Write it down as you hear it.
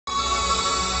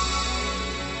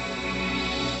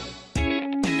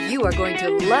You are going to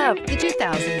love the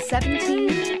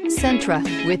 2017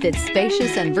 Sentra. With its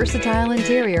spacious and versatile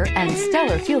interior and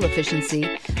stellar fuel efficiency,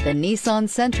 the Nissan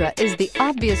Sentra is the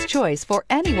obvious choice for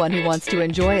anyone who wants to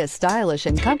enjoy a stylish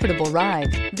and comfortable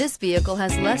ride. This vehicle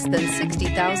has less than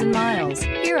 60,000 miles.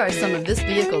 Here are some of this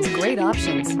vehicle's great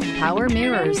options: power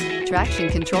mirrors, traction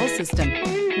control system,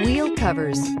 wheel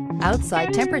covers,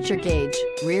 outside temperature gauge,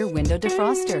 rear window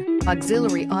defroster,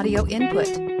 auxiliary audio input,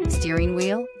 steering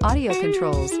wheel audio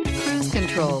controls, cruise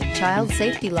control, child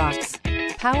safety locks,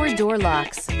 power door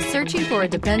locks. Searching for a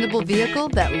dependable vehicle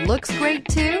that looks great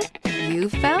too? You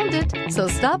found it, so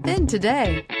stop in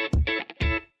today.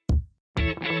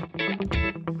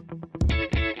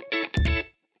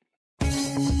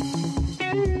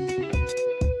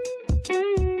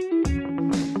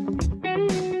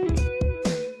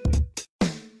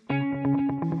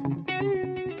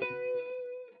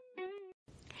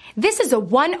 This is a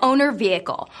one-owner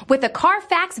vehicle with a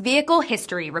Carfax Vehicle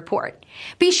History Report.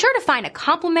 Be sure to find a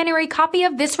complimentary copy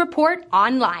of this report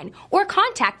online or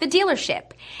contact the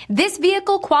dealership. This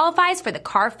vehicle qualifies for the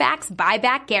Carfax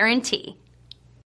Buyback Guarantee.